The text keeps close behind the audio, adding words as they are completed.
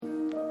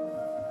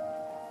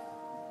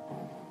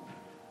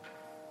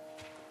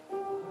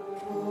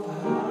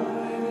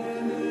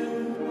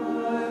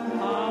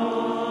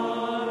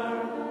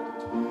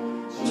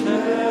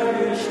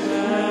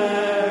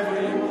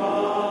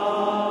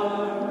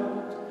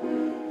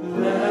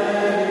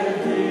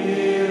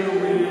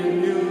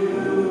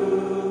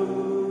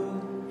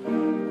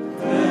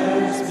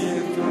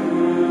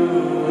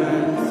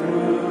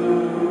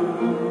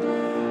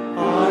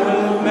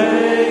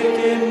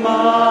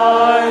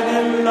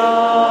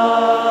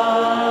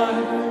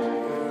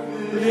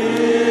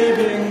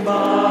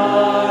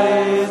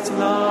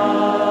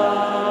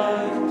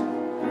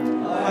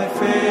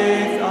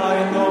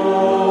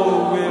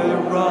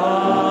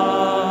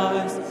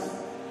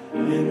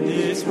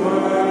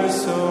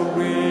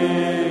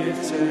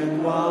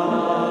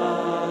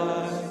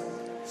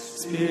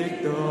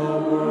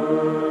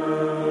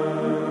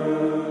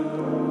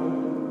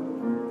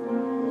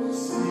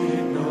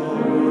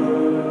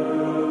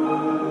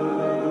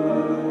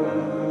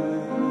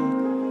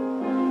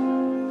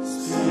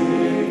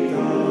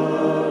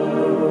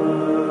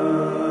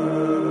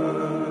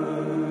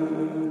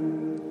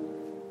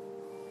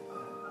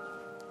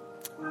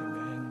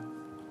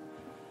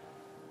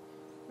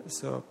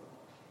So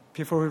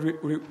before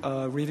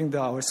reading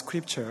our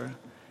scripture,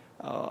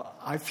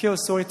 I feel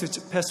sorry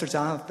to Pastor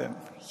Jonathan.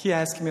 He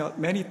asked me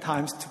many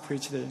times to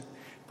preach today,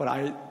 but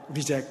I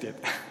rejected.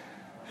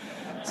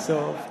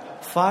 So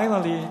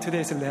finally,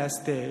 today is the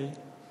last day,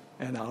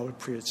 and I will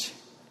preach.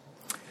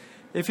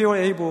 If you are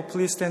able,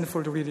 please stand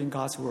for the reading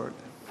God's word.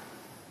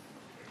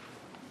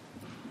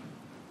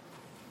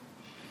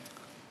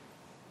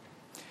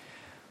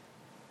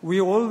 We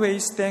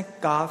always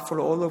thank God for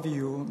all of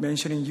you,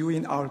 mentioning you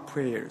in our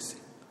prayers.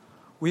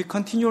 We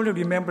continually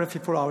remember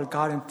before our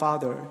God and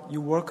Father your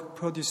work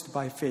produced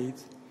by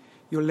faith,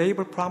 your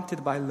labor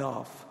prompted by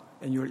love,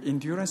 and your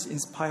endurance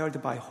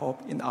inspired by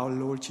hope in our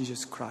Lord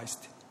Jesus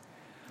Christ.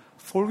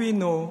 For we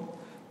know,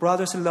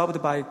 brothers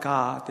loved by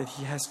God, that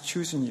He has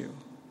chosen you,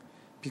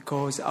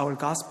 because our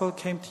gospel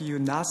came to you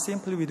not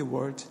simply with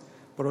words,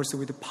 but also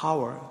with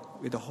power,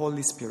 with the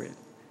Holy Spirit,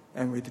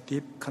 and with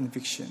deep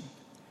conviction.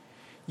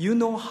 You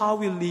know how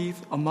we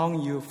live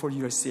among you for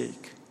your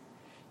sake.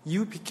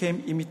 You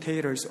became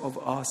imitators of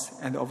us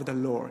and of the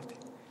Lord.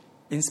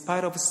 In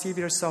spite of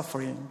severe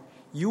suffering,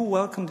 you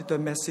welcomed the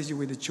message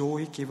with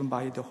joy given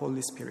by the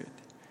Holy Spirit.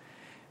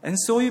 And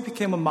so you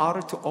became a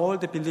model to all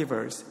the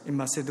believers in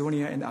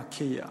Macedonia and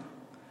Achaia.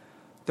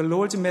 The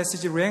Lord's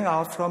message rang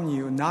out from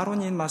you not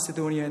only in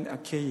Macedonia and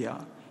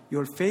Achaia.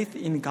 Your faith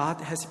in God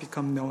has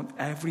become known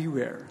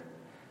everywhere.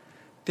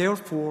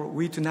 Therefore,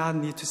 we do not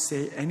need to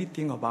say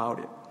anything about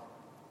it.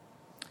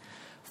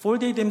 For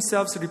they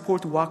themselves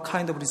report what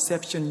kind of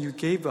reception you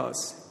gave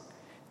us.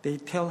 They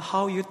tell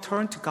how you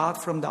turned to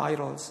God from the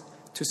idols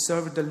to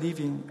serve the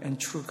living and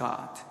true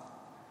God,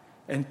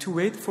 and to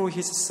wait for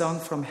His Son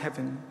from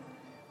heaven,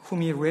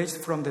 whom He raised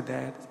from the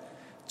dead,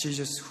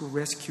 Jesus, who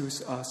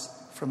rescues us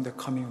from the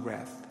coming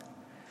wrath.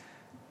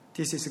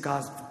 This is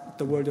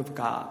the word of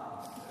God.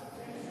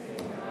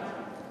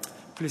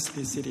 Please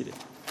be seated.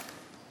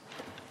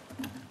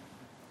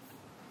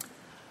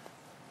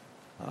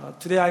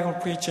 Today I'm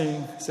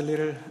preaching a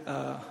little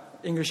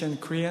English and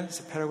Korean,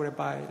 it's paragraph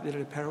by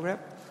little paragraph,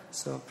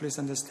 so please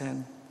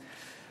understand.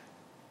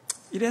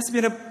 It has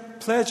been a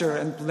pleasure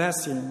and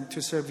blessing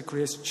to serve the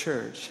Grace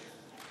Church.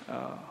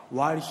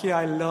 While here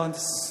I learned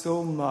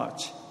so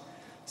much,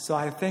 so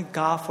I thank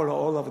God for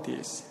all of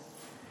this.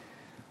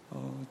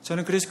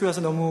 저는 그레이스 교회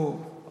와서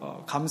너무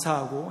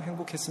감사하고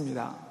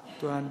행복했습니다.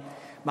 또한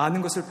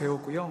많은 것을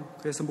배웠고요.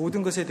 그래서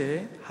모든 것에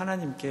대해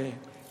하나님께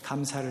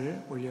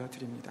감사를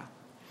올려드립니다.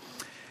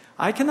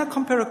 I cannot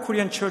compare a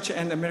Korean church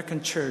and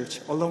American church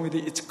along with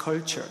its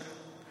culture,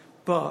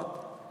 but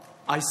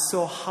I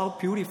saw how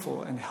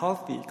beautiful and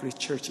healthy Grace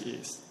Church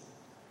is.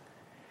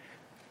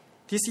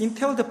 This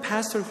entailed the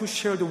pastor who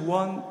shared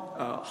one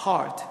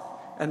heart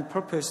and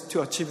purpose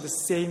to achieve the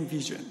same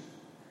vision.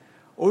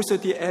 Also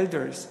the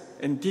elders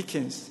and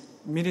deacons,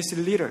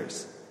 ministry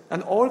leaders,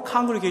 and all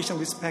congregation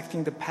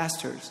respecting the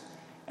pastors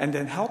and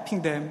then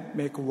helping them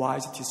make a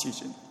wise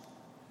decision.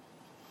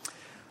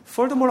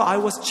 Furthermore, I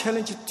was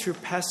challenged to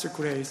pastor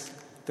Grace,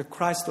 the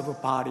Christ of a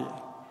body,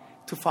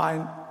 to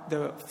find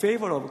the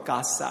favor of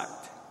God's sight.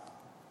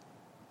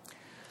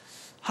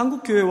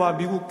 한국 교회와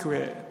미국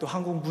교회, 또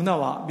한국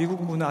문화와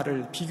미국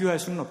문화를 비교할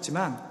수는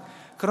없지만,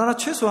 그러나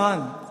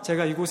최소한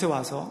제가 이곳에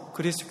와서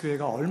그리스도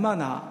교회가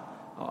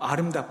얼마나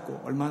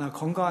아름답고 얼마나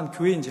건강한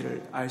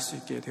교회인지를 알 수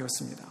있게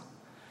되었습니다.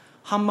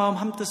 한마음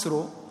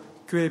한뜻으로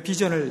교회의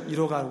비전을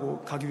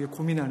가기 위해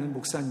고민하는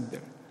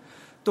목사님들,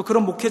 또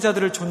그런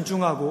목회자들을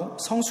존중하고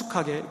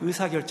성숙하게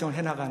의사결정을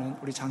해나가는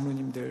우리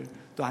장로님들,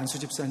 또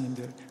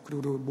안수집사님들,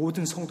 그리고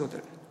모든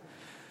성도들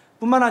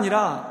뿐만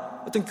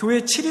아니라 어떤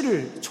교회의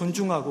치리를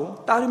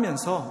존중하고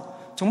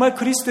따르면서 정말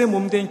그리스도의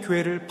몸된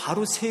교회를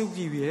바로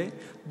세우기 위해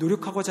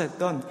노력하고자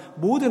했던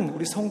모든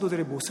우리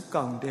성도들의 모습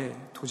가운데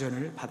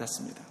도전을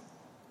받았습니다.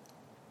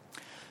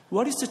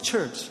 What is the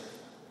church?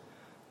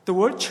 The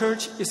word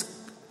church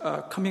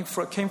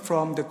came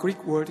from the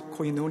Greek word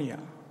koinonia.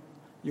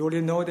 You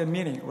already know the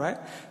meaning, right?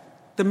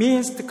 That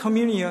means the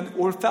communion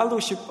or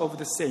fellowship of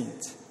the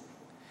saints.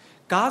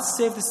 God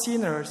saved the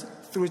sinners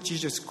through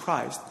Jesus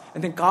Christ,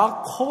 and then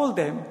God called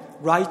them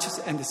righteous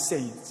and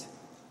saints.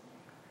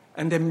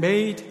 And then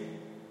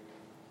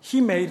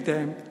He made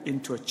them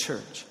into a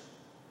church.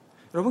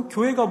 여러분,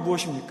 교회가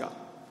무엇입니까?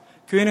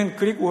 교회는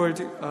그릭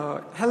월드,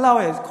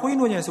 헬라어의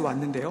코이노니아에서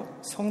왔는데요.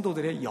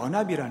 성도들의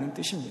연합이라는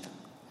뜻입니다.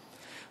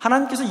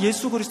 하나님께서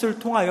예수 그리스도를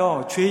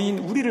통하여 죄인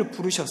우리를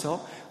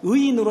부르셔서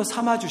의인으로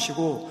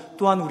삼아주시고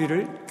또한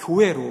우리를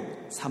교회로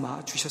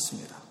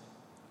삼아주셨습니다.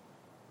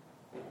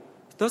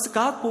 Thus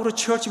God bought a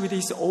church with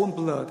His own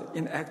blood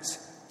in Acts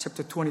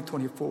chapter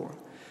 20-24.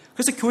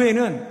 그래서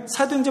교회는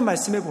사도행전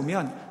말씀에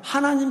보면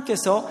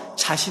하나님께서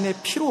자신의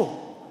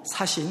피로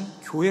사신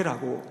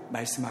교회라고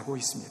말씀하고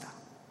있습니다.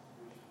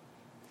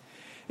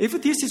 If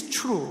this is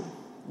true,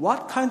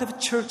 what kind of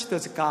church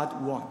does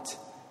God want?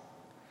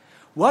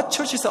 What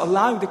church is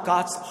aligned with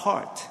God's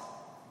heart?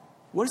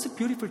 What is a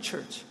beautiful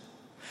church?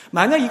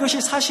 만약 이것이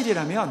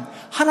사실이라면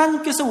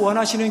하나님께서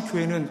원하시는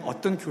교회는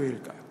어떤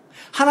교회일까요?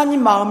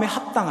 하나님 마음에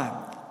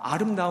합당한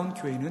아름다운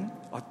교회는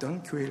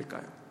어떤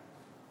교회일까요?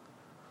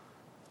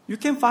 You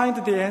can find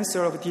the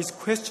answer of this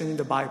question in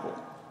the Bible.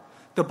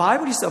 The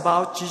Bible is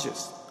about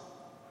Jesus.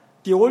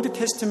 The Old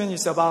Testament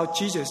is about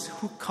Jesus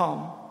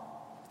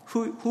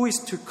who is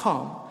to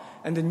come,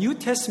 and the New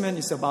Testament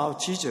is about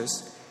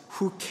Jesus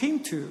who came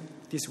to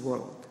this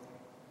world.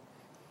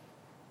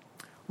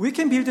 We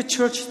can build a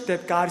church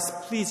that God is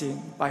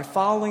pleasing by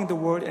following the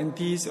word and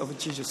deeds of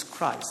Jesus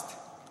Christ.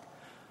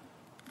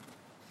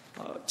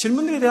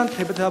 질문들에 대한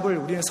대답을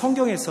우리는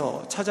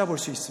성경에서 찾아볼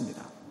수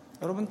있습니다.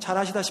 여러분 잘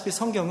아시다시피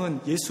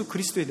성경은 예수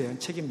그리스도에 대한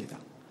책입니다.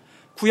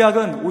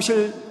 구약은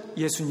오실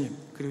예수님,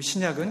 그리고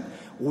신약은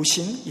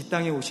이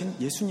땅에 오신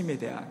예수님에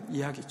대한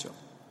이야기죠.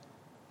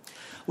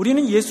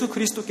 우리는 예수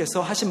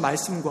그리스도께서 하신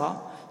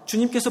말씀과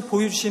주님께서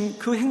보여주신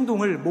그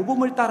행동을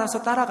모범을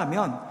따라서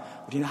따라가면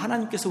우리는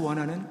하나님께서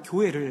원하는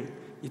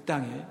교회를 이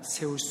땅에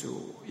세울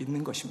수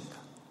있는 것입니다.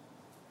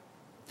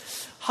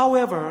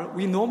 However,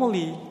 we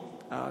normally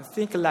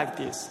think like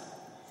this.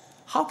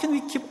 How can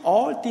we keep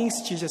all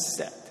things Jesus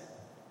said?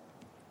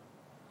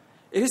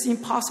 It is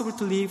impossible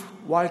to live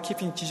while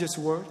keeping Jesus'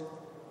 word.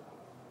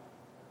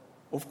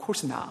 Of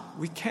course not.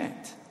 We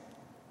can't.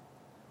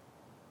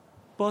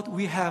 But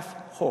we have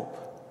hope.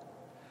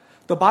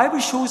 The Bible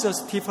shows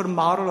us different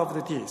model of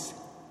this.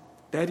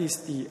 That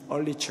is the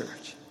early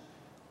church.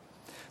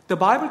 The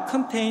Bible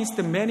contains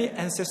the many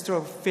ancestors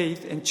of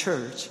faith and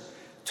church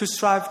to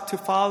strive to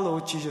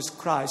follow Jesus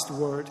Christ's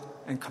word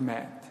and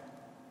command.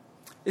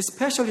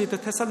 Especially the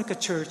Thessalonian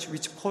Church,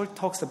 which Paul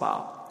talks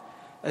about.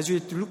 As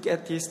we look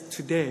at this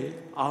today,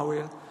 I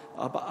will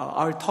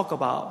talk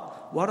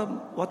about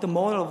what the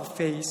model of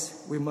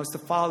faith we must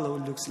follow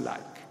looks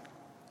like.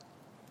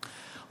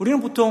 우리는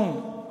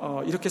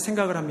보통 이렇게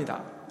생각을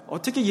합니다.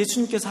 어떻게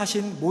예수님께서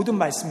하신 모든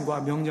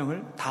말씀과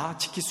명령을 다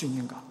지킬 수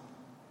있는가?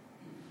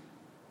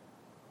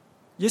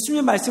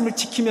 예수님의 말씀을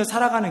지키며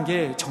살아가는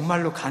게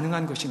정말로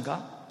가능한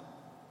것인가?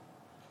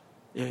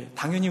 예,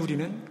 당연히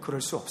우리는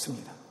그럴 수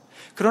없습니다.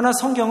 그러나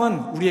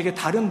성경은 우리에게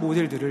다른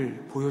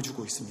모델들을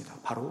보여주고 있습니다.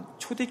 바로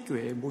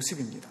초대교회의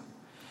모습입니다.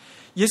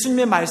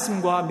 예수님의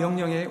말씀과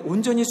명령에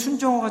온전히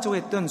순종하자고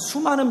했던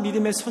수많은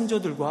믿음의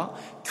선조들과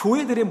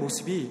교회들의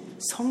모습이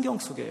성경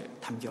속에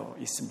담겨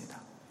있습니다.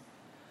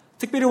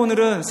 특별히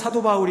오늘은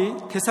사도 바울이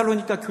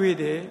데살로니가 교회에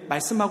대해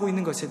말씀하고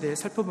있는 것에 대해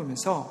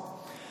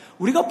살펴보면서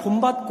우리가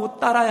본받고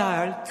따라야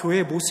할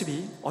교회의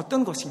모습이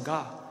어떤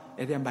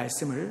것인가에 대한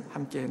말씀을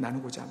함께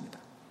나누고자 합니다.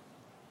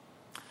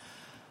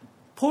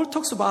 Paul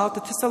talks about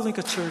the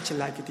Thessalonian Church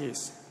like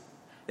this.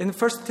 In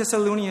 1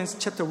 Thessalonians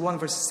chapter 1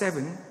 verse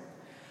 7,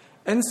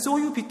 and so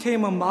you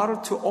became a model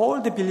to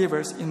all the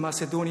believers in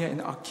Macedonia and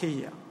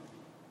Achaia.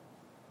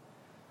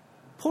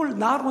 Paul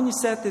not only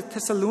said that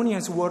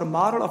Thessalonians were a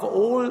model of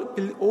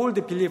all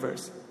the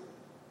believers,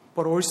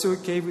 but also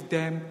gave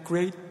them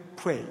great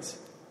praise.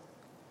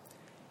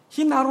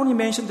 He not only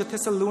mentioned the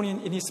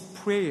Thessalonians in his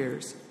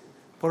prayers,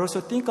 but also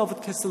think of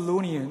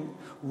Thessalonians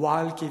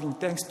while giving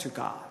thanks to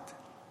God.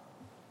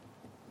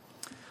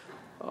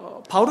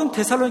 바울은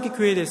데살로니가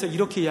교회에 대해서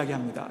이렇게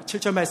이야기합니다.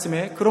 7절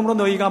말씀에 그러므로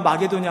너희가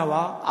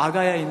마게도냐와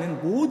아가야에 있는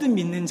모든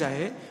믿는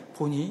자의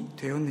본이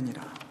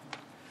되었느니라.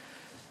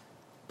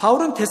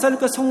 바울은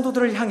데살로니가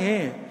성도들을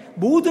향해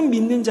모든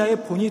믿는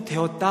자의 본이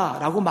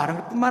되었다라고 말한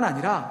것 뿐만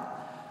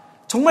아니라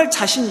정말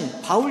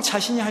바울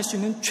자신이 할 수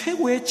있는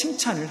최고의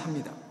칭찬을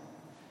합니다.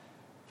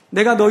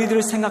 내가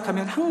너희들을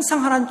생각하면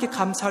항상 하나님께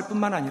감사할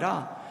뿐만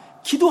아니라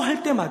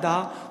기도할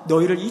때마다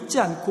너희를 잊지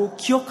않고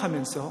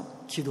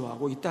기억하면서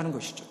기도하고 있다는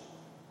것이죠.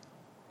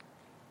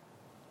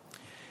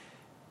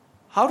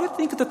 How do you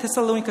think the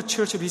Thessalonian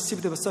Church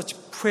received such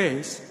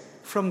praise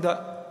from the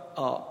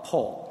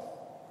Paul?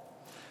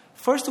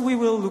 First, we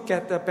will look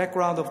at the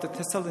background of the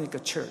Thessalonian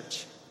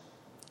Church.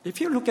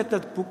 If you look at the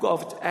book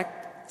of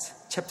Acts,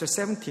 chapter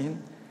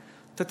 17,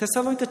 the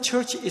Thessalonian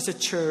Church is a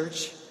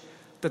church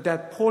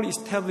that Paul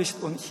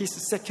established on his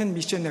second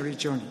missionary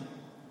journey.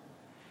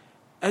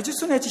 As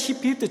soon as he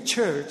built the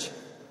church,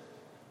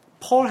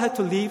 Paul had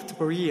to leave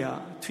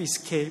Berea to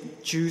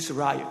escape Jews'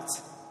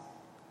 riots.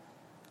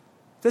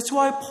 That's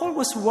why Paul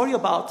was worried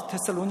about the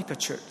Thessalonian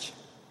church.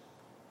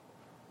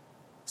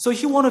 So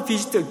he wanted to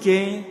visit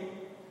again,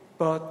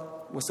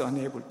 but was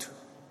unable to.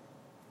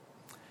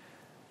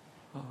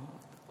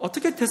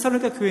 어떻게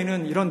데살로니가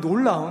교회는 이런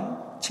놀라운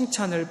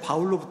칭찬을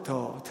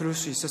바울로부터 들을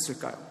수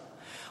있었을까요?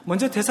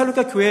 먼저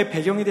데살로니가 교회의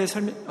배경에 대해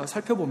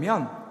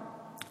살펴보면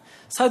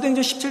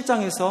사도행전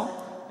 17장에서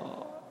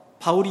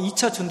바울이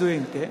 2차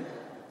전도여행 때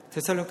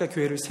데살로니가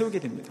교회를 세우게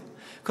됩니다.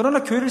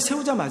 그러나 교회를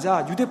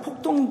세우자마자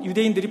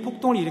유대인들이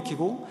폭동을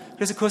일으키고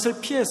그래서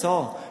그것을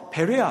피해서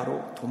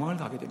베레아로 도망을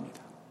가게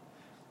됩니다.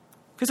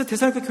 그래서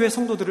데살로니가 교회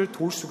성도들을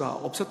도울 수가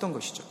없었던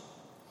것이죠.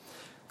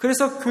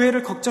 그래서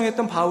교회를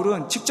걱정했던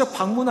바울은 직접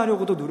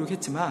방문하려고도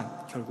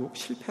노력했지만 결국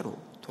실패로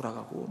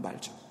돌아가고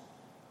말죠.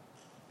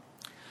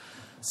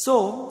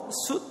 So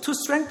to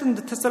strengthen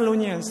the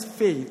Thessalonians'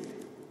 faith,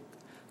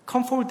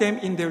 comfort them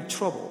in their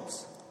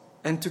troubles,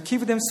 and to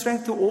give them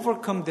strength to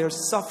overcome their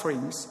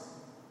sufferings,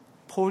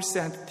 Paul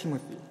sent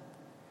Timothy.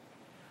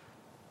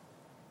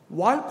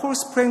 While Paul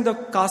spread the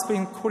gospel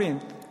in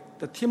Corinth,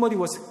 Timothy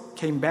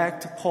came back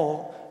to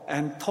Paul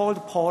and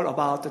told Paul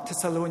about the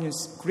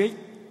Thessalonians' great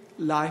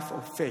life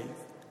of faith.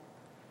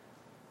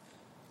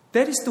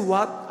 That is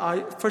what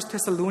 1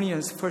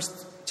 Thessalonians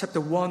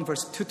chapter 1,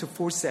 verse 2 to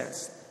 4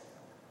 says.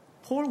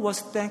 Paul was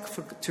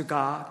thankful to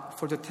God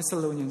for the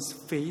Thessalonians'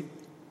 faith,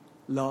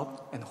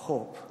 love, and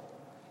hope.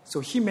 So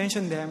he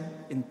mentioned them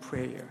in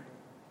prayer.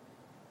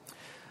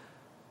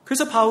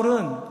 그래서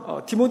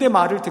바울은 디모데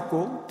말을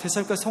듣고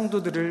데살로니가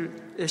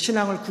성도들의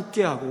신앙을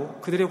굳게 하고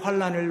그들의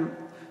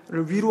환난을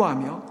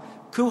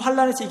위로하며 그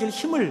환난에서 이길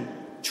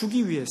힘을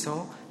주기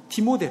위해서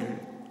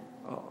디모데를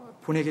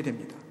보내게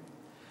됩니다.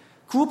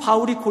 그 후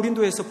바울이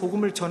고린도에서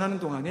복음을 전하는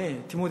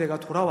동안에 디모데가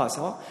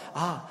돌아와서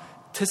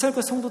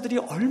데살로니가 성도들이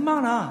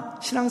얼마나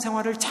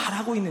신앙생활을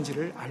잘하고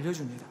있는지를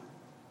알려줍니다.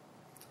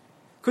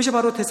 그것이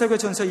바로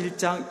데살로니가전서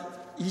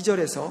 1장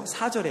 2절에서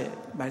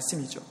 4절의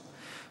말씀이죠.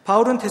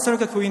 바울은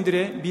데살로니가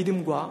교인들의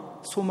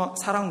믿음과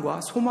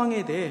사랑과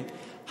소망에 대해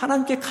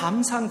하나님께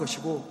감사한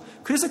것이고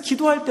그래서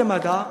기도할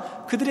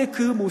때마다 그들의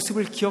그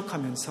모습을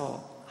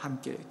기억하면서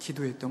함께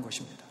기도했던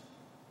것입니다.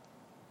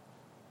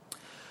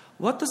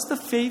 What does the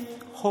faith,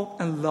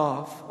 hope, and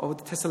love of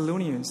the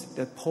Thessalonians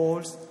that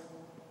Paul's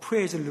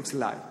prayers looks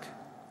like?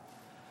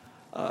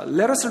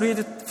 Let us read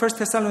 1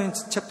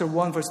 Thessalonians chapter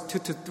 1, verse 2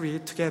 to 3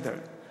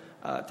 together.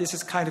 This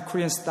is kind of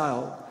Korean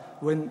style.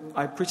 When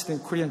I preached in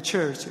Korean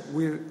church,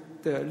 we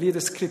read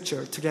the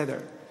scripture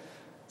together.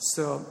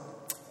 So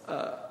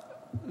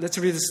let's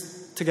read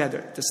this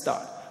together to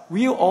start.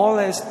 We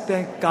always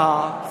thank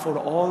God for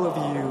all of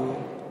you,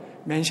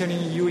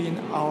 mentioning you in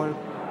our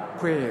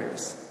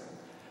prayers.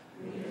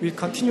 We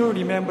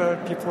continually remember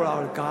before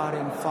our God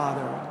and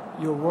Father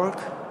your work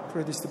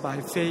produced by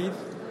faith,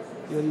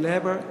 your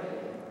labor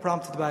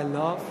prompted by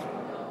love,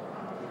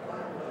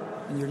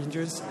 and your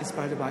endurance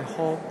inspired by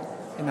hope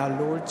in our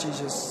Lord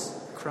Jesus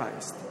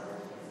Christ.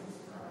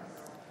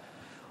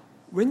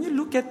 When you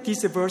look at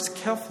this verse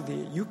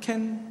carefully, you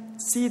can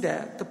see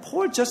that the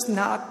Paul just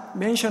not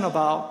mention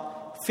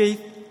about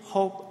faith,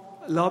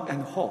 hope, love,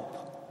 and hope.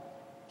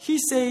 He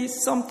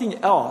says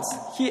something else.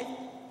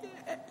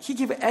 He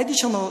gives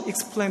additional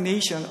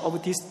explanation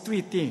of these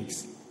three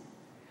things.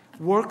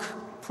 Work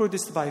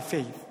produced by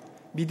faith,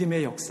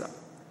 믿음의 역사.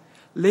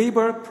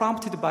 Labor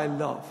prompted by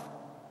love,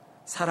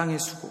 사랑의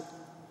수고.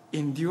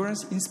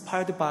 Endurance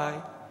inspired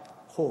by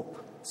hope,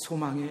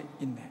 소망의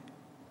인내.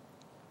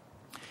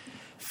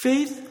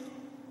 Faith,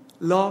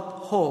 love,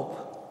 hope.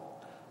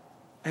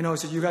 I know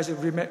so you guys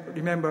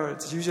remember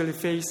it's usually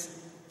faith,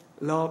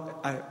 love,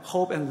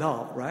 hope, and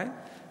love, right?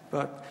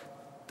 But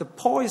the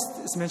Paul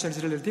is mentioned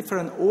in a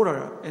different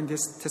order in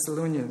this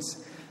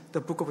Thessalonians,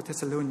 the book of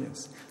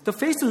Thessalonians. The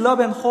faith, love,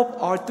 and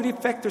hope are three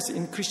factors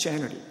in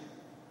Christianity.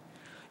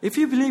 If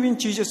you believe in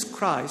Jesus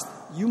Christ,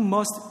 you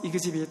must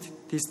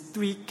exhibit these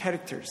three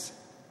characters.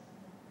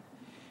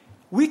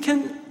 We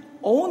can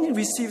only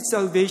receive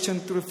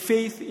salvation through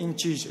faith in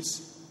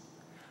Jesus.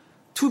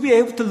 To be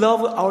able to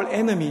love our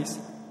enemies,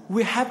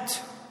 we have to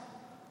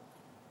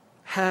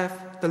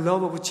have the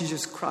love of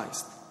Jesus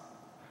Christ.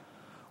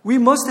 We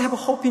must have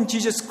hope in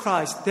Jesus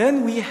Christ.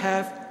 Then we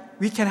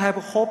can have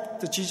hope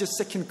to Jesus'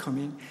 second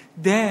coming.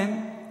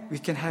 Then we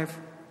can have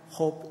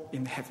hope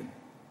in heaven.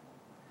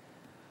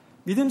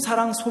 믿음,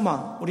 사랑,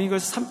 소망. 우리는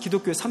이걸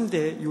기독교의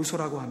 3대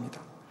요소라고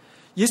합니다.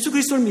 예수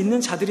그리스도를 믿는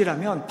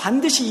자들이라면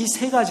반드시 이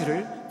세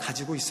가지를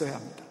가지고 있어야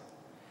합니다.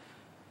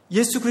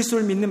 예수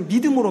그리스도를 믿는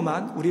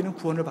믿음으로만 우리는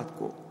구원을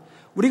받고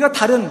우리가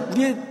다른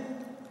우리의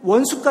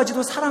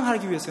원수까지도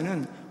사랑하기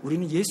위해서는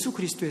우리는 예수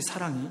그리스도의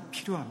사랑이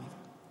필요합니다.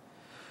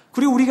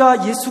 그리고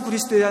우리가 예수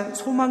그리스도에 대한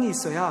소망이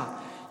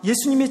있어야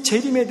예수님의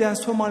재림에 대한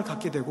소망을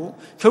갖게 되고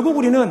결국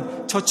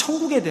우리는 저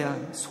천국에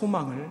대한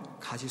소망을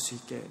가질 수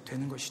있게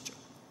되는 것이죠.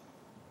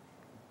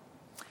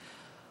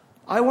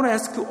 I want to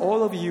ask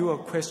all of you a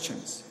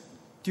questions.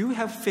 Do you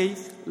have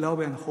faith,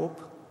 love, and hope?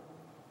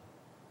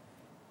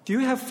 Do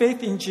you have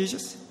faith in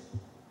Jesus?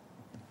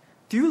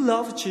 Do you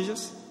love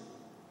Jesus?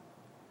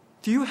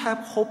 Do you have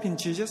hope in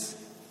Jesus?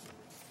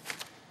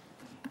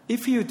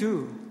 If you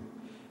do,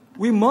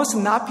 we must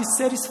not be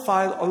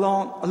satisfied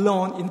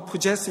alone in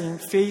possessing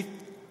faith,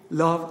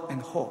 love,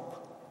 and hope.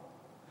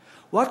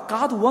 What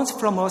God wants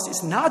from us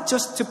is not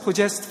just to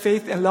possess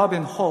faith and love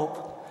and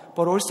hope,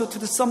 but also to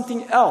do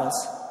something else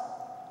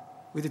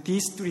with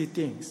these three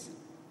things.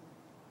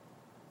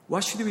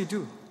 What should we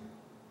do?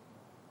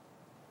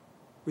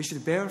 We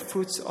should bear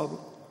fruits of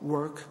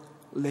work,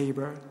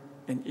 labor,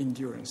 and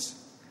endurance.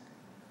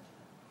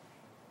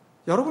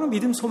 여러분은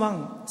믿음,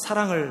 소망,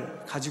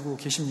 사랑을 가지고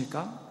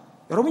계십니까?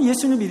 여러분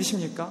예수님을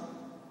믿으십니까?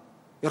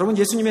 여러분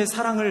예수님의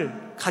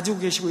사랑을 가지고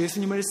계시고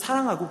예수님을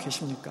사랑하고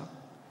계십니까?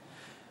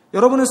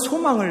 여러분은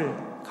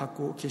소망을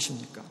갖고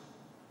계십니까?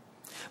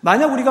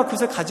 만약 우리가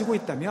그것을 가지고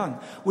있다면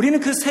우리는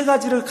그 세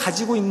가지를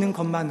가지고 있는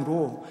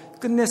것만으로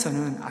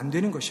끝내서는 안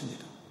되는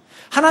것입니다.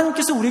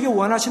 하나님께서 우리에게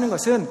원하시는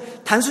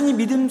것은 단순히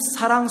믿음,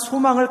 사랑,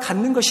 소망을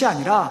갖는 것이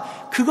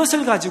아니라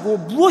그것을 가지고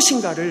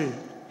무엇인가를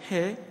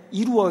해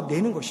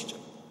이루어내는 것이죠.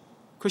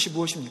 그것이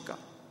무엇입니까?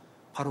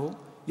 바로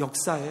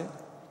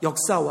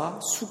역사와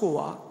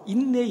수고와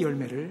인내의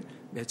열매를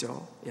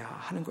맺어야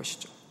하는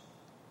것이죠.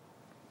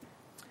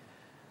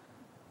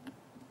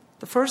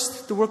 The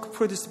first, the work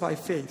produced by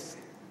faith.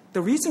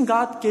 The reason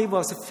God gave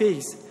us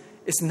faith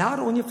is not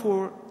only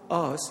for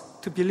us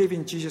to believe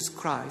in Jesus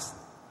Christ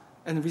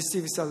and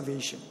receive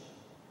salvation.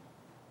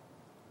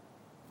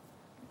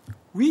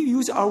 We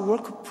use our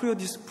work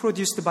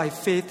produced by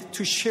faith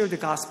to share the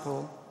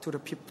gospel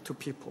to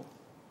people.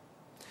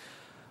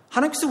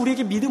 하나님께서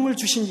우리에게 믿음을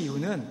주신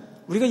이유는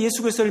우리가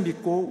예수 그리스도를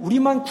믿고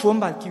우리만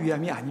구원받기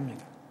위함이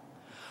아닙니다.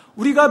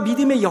 우리가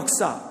믿음의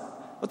역사,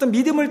 어떤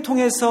믿음을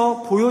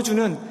통해서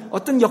보여주는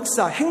어떤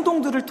역사,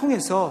 행동들을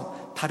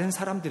통해서 다른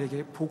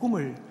사람들에게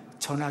복음을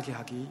전하게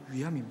하기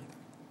위함입니다.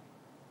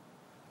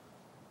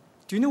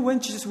 Do you know when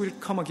Jesus will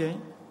come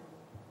again?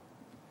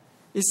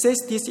 It says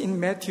this in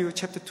Matthew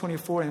chapter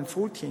 24 and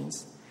 14.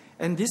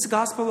 And this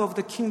gospel of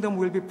the kingdom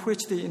will be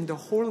preached in the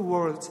whole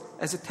world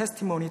as a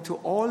testimony to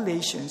all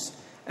nations,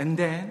 and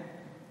then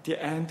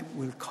the end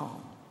will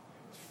come.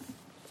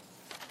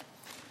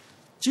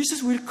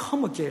 Jesus will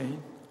come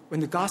again when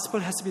the gospel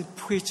has been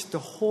preached to the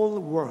whole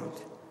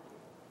world.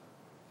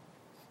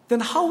 Then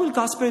how will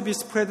gospel be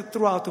spread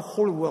throughout the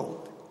whole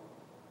world?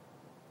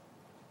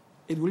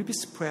 It will be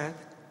spread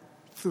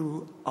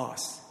through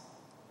us.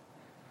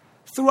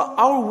 Through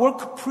our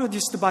work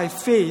produced by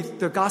faith,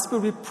 the gospel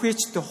will be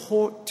preached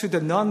to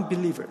the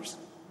non-believers.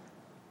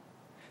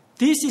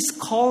 This is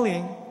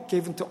calling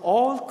given to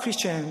all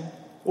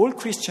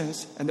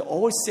Christians and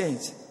all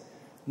saints,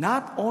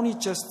 not only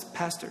just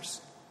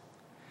pastors.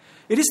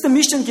 It is the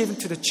mission given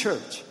to the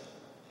church.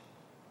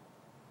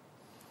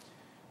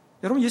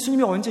 여러분,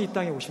 예수님이 언제 이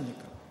땅에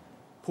오십니까?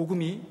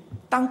 복음이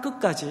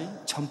땅끝까지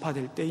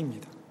전파될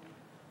때입니다.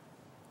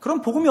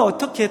 그럼 복음이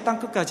어떻게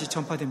땅끝까지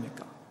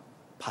전파됩니까?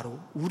 바로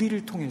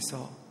우리를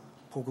통해서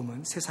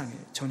복음은 세상에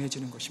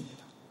전해지는 것입니다.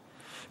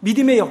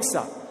 믿음의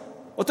역사,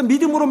 어떤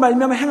믿음으로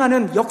말미암아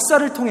행하는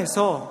역사를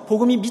통해서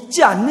복음이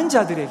믿지 않는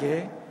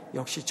자들에게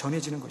역시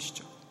전해지는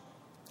것이죠.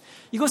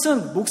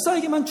 이것은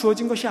목사에게만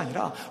주어진 것이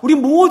아니라 우리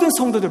모든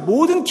성도들,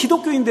 모든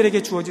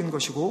기독교인들에게 주어진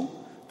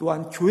것이고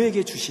또한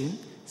교회에게 주신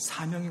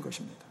사명인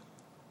것입니다.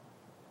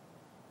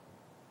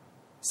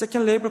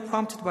 Second, labor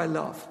prompted by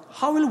love.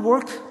 How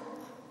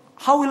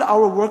will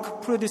our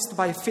work produced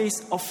by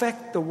faith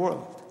affect the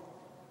world?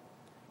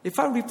 If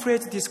I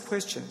rephrase these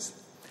questions,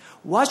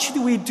 what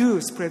should we do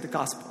to spread the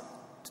gospel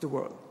to the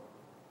world?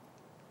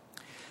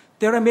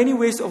 There are many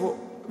ways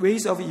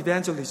of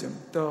evangelism.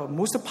 The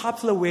most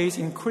popular ways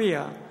in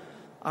Korea,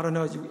 I don't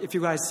know if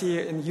you guys see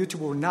it in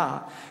YouTube or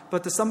not,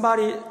 but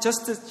somebody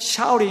just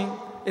shouting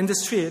in the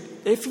street,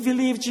 if you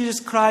believe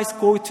Jesus Christ,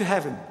 go to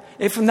heaven.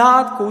 If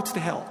not, go to the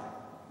hell.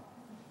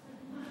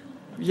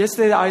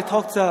 Yesterday I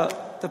talked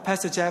to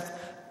Pastor Jeff.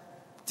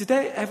 Did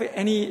they have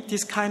any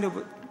this kind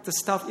of the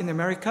stuff in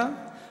America?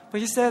 But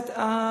he said,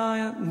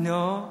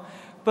 no.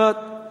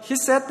 But he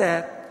said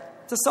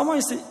that someone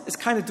is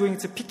kind of doing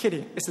the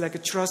picketing. It's like a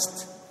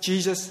trust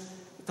Jesus,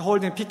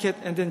 holding a picket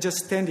and then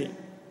just standing.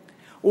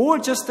 Or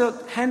just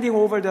handing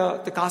over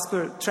the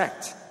gospel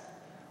tract.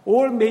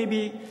 Or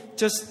maybe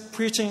just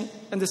preaching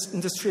in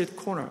the street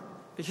corner.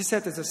 He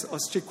said it's a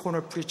street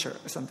corner preacher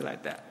or something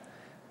like that.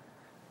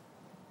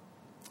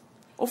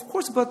 Of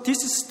course, but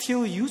this is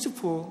still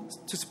useful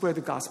to spread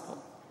the gospel.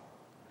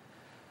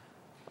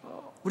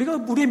 우리가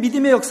우리의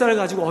믿음의 역사를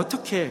가지고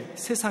어떻게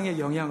세상에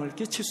영향을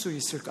끼칠 수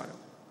있을까요?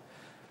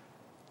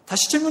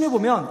 다시 질문해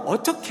보면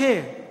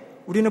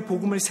어떻게 우리는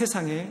복음을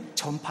세상에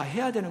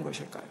전파해야 되는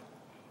것일까요?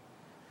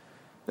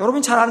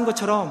 여러분이 잘 아는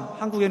것처럼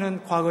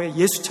한국에는 과거에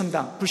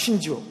예수천당,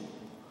 불신주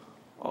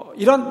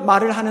이런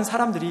말을 하는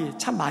사람들이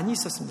참 많이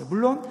있었습니다.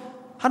 물론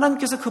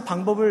하나님께서 그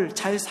방법을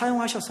잘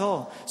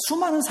사용하셔서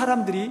수많은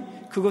사람들이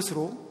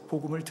그것으로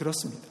복음을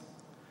들었습니다.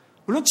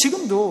 물론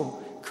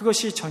지금도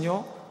그것이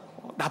전혀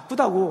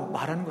나쁘다고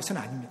말하는 것은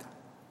아닙니다.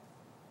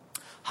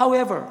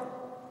 However,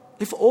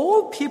 if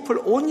all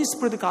people only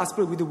spread the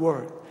gospel with the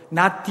word,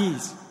 not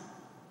deeds,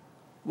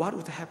 what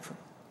would happen?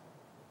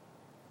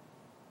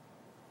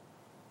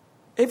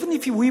 Even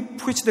if we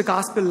preach the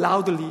gospel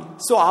loudly,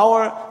 so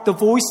the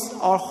voice,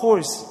 our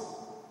hoarse,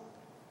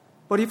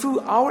 but if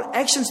our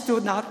actions do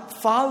not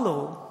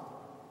follow,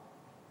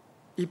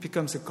 it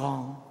becomes a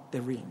gong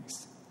that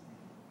rings.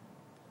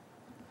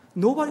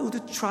 Nobody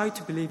would try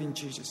to believe in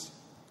Jesus.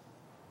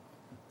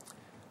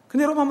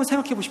 근데 여러분 한번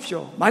생각해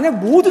보십시오. 만약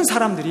모든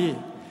사람들이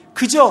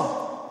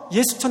그저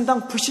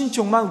예수천당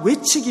불신종만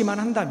외치기만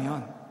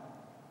한다면,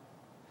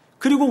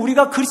 그리고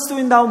우리가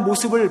그리스도인다운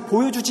모습을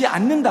보여주지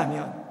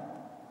않는다면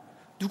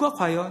누가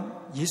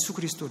과연 예수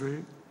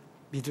그리스도를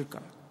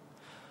믿을까요?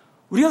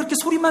 우리가 그렇게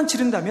소리만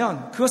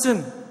지른다면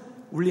그것은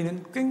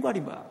울리는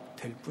꽹과리가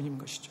될 뿐인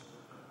것이죠.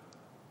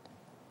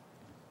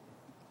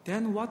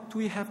 Then what do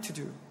we have to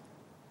do?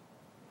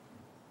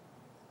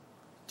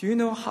 Do you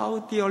know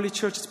how the early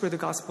church spread the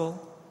gospel?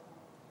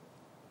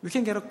 We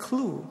can get a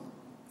clue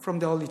from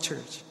the early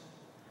church.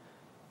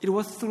 It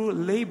was through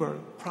labor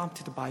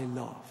prompted by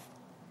love.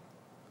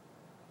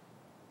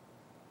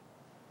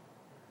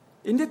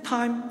 In that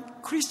time,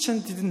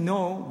 Christians didn't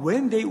know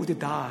when they would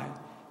die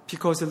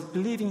because of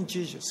believing in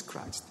Jesus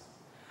Christ.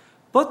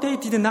 But they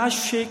did not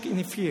shake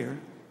in fear.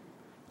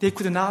 They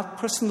could not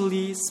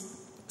personally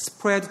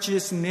spread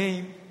Jesus'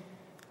 name.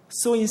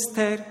 So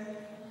instead,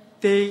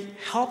 they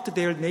helped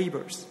their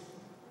neighbors.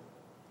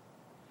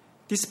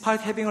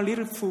 Despite having a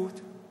little food,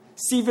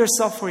 severe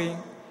suffering,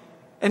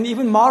 and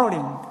even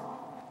martyring,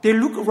 they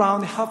looked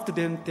around and helped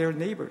their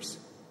neighbors.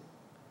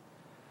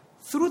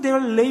 Through their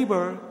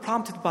labor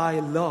prompted by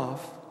love,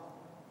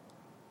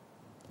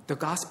 the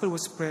gospel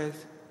was spread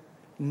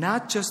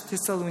not just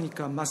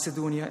Thessalonica,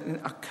 Macedonia, and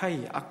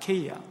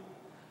Achaia,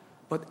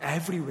 but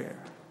everywhere.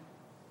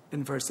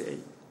 In verse 8.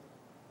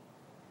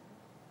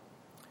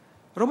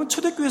 여러분,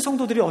 초대교회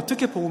성도들이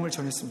어떻게 복음을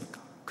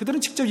전했습니까? 그들은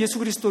직접 예수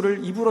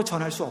그리스도를 입으로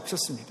전할 수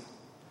없었습니다.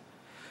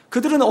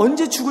 그들은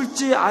언제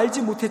죽을지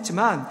알지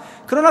못했지만,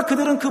 그러나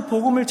그들은 그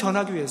복음을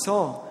전하기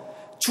위해서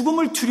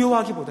죽음을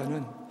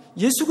두려워하기보다는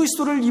예수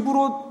그리스도를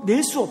입으로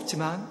낼 수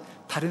없지만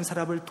다른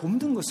사람을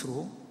돕는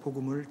것으로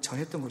복음을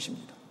전했던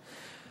것입니다.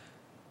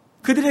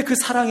 그들의 그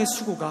사랑의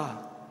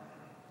수고가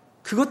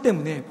그것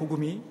때문에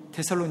복음이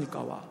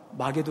데살로니가와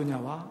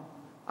마게도냐와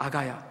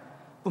아가야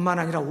뿐만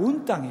아니라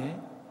온 땅에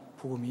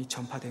복음이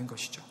전파된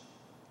것이죠.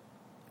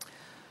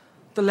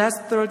 The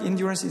last third,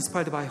 endurance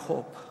inspired by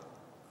hope.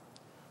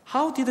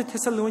 How did the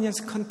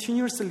Thessalonians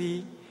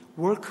continuously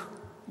work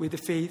with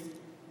faith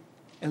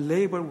and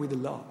labor with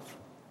love?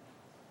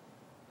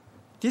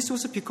 This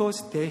was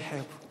because they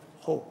have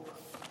hope.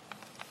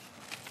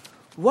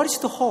 What is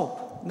the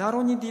hope not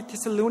only the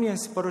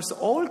Thessalonians but also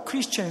all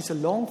Christians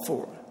long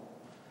for?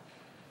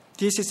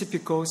 This is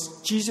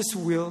because Jesus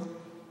will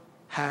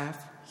have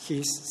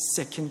His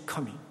second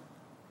coming.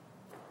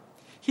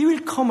 He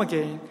will come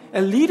again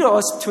and lead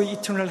us to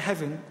eternal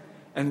heaven,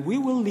 and we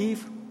will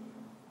live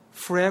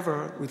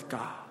forever with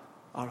God,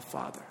 our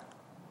Father.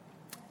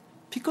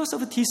 Because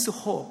of this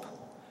hope,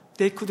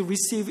 they could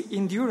receive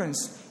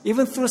endurance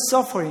even through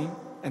suffering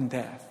and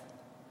death.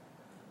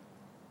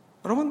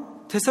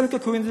 여러분, 데살로니가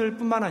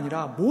교인들뿐만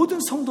아니라 모든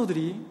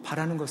성도들이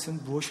바라는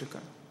것은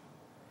무엇일까요?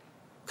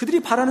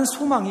 그들이 바라는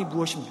소망이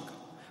무엇입니까?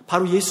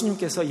 바로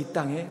예수님께서 이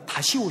땅에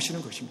다시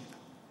오시는 것입니다.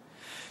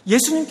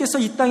 예수님께서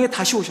이 땅에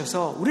다시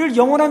오셔서 우리를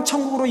영원한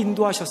천국으로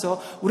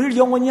인도하셔서 우리를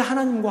영원히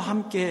하나님과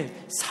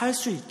함께 살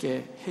수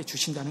있게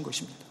해주신다는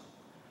것입니다.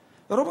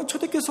 여러분,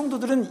 초대교회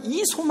성도들은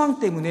이 소망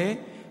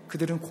때문에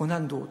그들은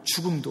고난도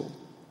죽음도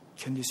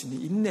견딜 수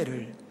있는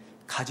인내를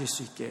가질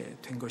수 있게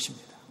된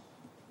것입니다.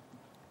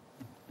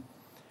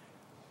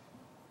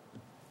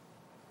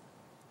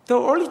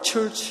 The early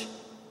church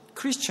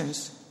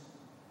Christians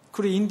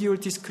could endure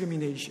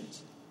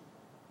discriminations.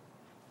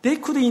 They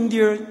could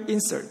endure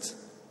insults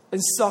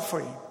and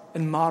suffering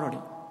and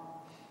martyring.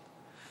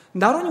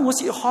 Not only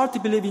was it hard to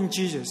believe in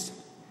Jesus,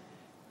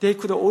 they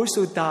could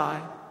also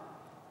die,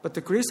 but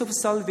the grace of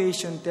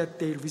salvation that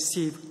they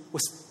received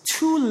was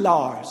too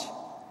large.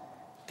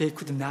 They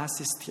could not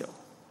sit still.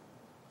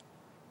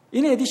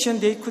 In addition,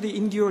 they could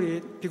endure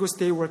it because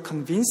they were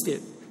convinced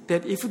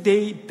that if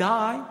they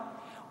die,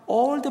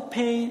 all the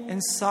pain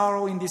and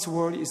sorrow in this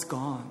world is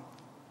gone.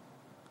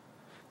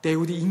 They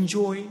would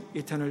enjoy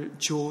eternal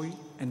joy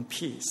and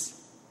peace.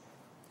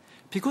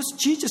 Because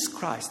Jesus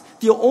Christ,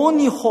 the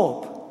only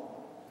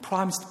hope,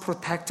 promised to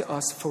protect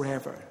us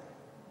forever.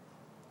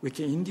 We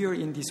can endure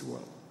in this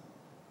world.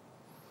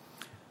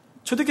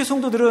 초대교회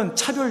성도들은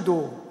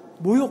차별도,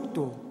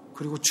 모욕도,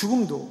 그리고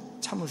죽음도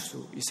참을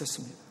수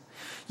있었습니다.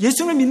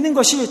 예수를 믿는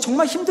것이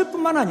정말 힘들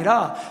뿐만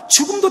아니라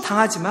죽음도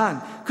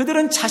당하지만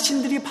그들은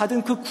자신들이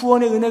받은 그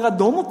구원의 은혜가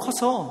너무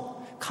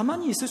커서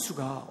가만히 있을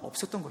수가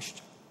없었던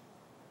것이죠.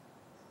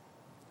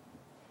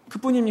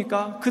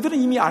 그뿐입니까?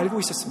 그들은 이미 알고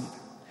있었습니다.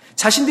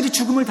 자신들이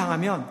죽음을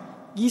당하면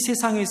이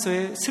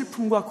세상에서의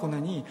슬픔과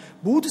고난이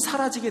모두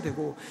사라지게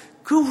되고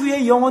그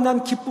후에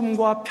영원한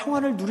기쁨과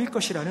평안을 누릴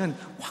것이라는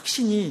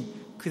확신이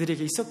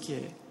그들에게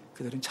있었기에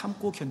그들은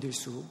참고 견딜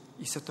수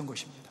있었던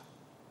것입니다.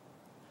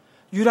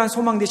 유일한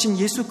소망 되신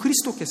예수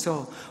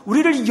그리스도께서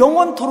우리를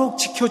영원토록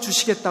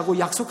지켜주시겠다고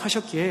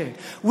약속하셨기에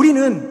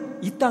우리는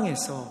이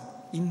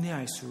땅에서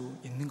인내할 수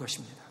있는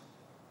것입니다.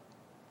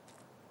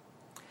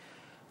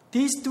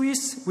 These three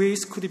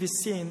ways could be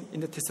seen in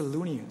the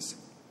Thessalonians.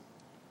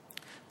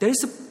 That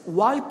is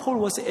why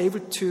Paul was able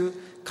to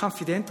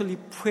confidently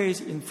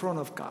praise in front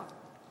of God.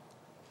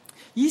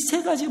 이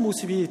세 가지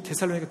모습이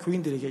데살로니가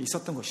교인들에게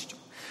있었던 것이죠.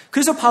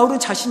 그래서 바울은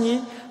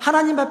자신이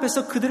하나님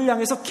앞에서 그들을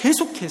향해서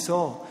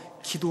계속해서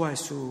기도할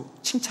수,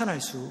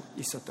 칭찬할 수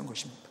있었던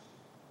것입니다.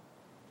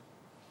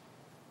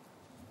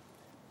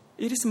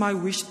 It is my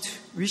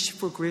wish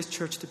for Grace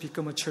Church to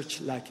become a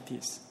church like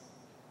this.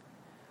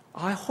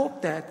 I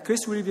hope that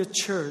Grace will be a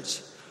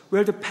church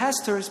where the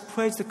pastors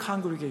praise the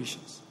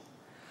congregations.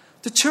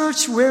 The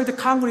church where the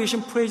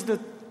congregation praise the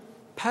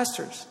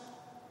pastors.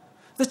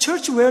 The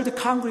church where the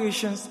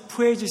congregations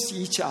praises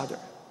each other.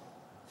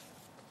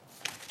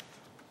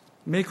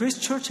 May Grace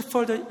Church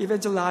further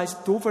evangelize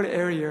the Dover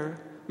area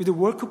with the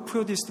work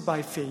produced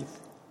by faith,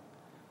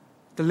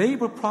 the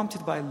labor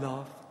prompted by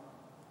love,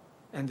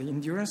 and the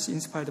endurance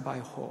inspired by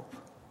hope.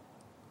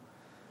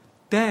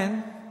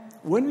 Then,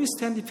 when we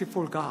stand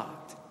before God,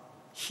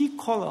 He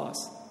calls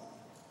us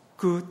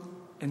good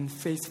and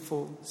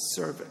faithful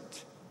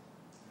servant.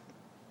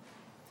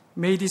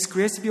 May this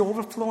grace be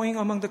overflowing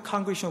among the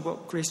congregation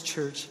of Grace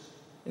Church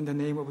in the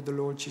name of the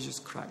Lord Jesus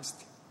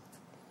Christ.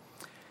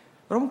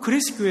 여러분,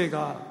 그리스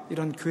교회가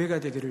이런 교회가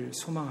되기를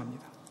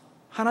소망합니다.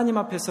 하나님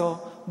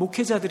앞에서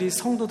목회자들이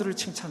성도들을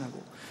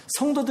칭찬하고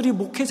성도들이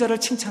목회자를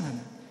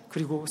칭찬하는,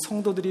 그리고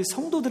성도들이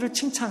성도들을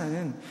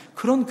칭찬하는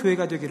그런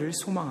교회가 되기를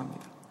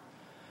소망합니다.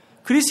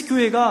 그리스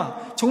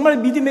교회가 정말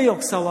믿음의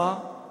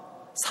역사와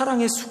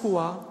사랑의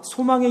수고와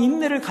소망의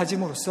인내를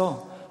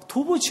가짐으로써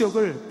도보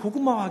지역을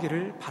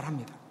복음화하기를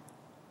바랍니다.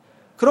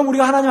 그럼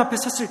우리가 하나님 앞에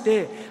섰을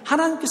때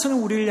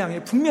하나님께서는 우리를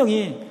향해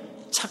분명히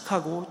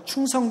착하고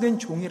충성된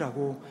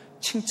종이라고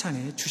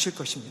칭찬해 주실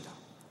것입니다.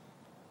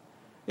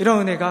 이런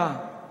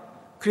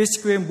은혜가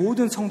그리스 교회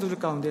모든 성도들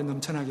가운데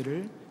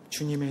넘쳐나기를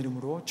주님의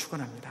이름으로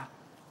축원합니다.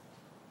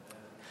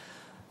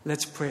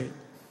 Let's pray.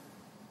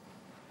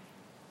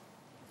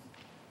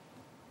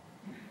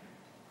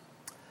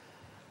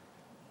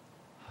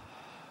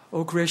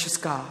 Oh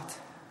gracious God,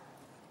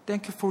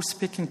 thank you for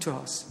speaking to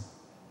us.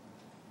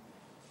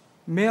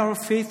 May our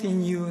faith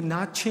in you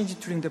not change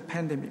during the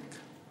pandemic.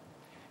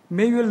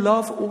 May your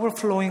love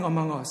overflowing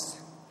among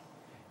us.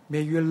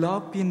 May your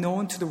love be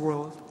known to the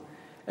world.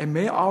 And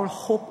may our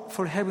hope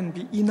for heaven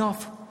be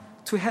enough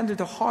to handle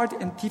the hard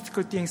and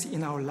difficult things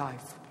in our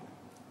life.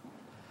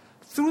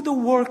 Through the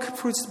work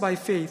produced by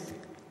faith,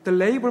 the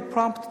labor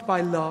prompted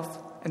by love,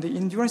 and the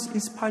endurance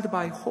inspired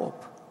by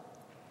hope,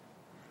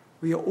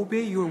 we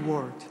obey your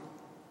word.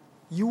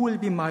 You will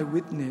be my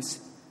witness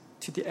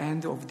to the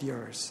end of the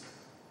earth.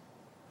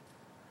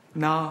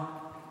 Now,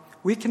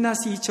 we cannot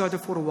see each other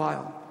for a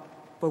while,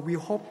 but we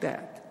hope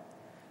that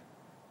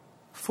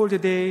for the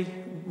day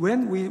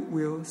when we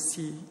will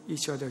see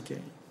each other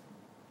again.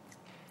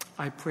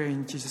 I pray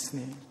in Jesus'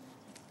 name.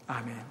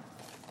 Amen.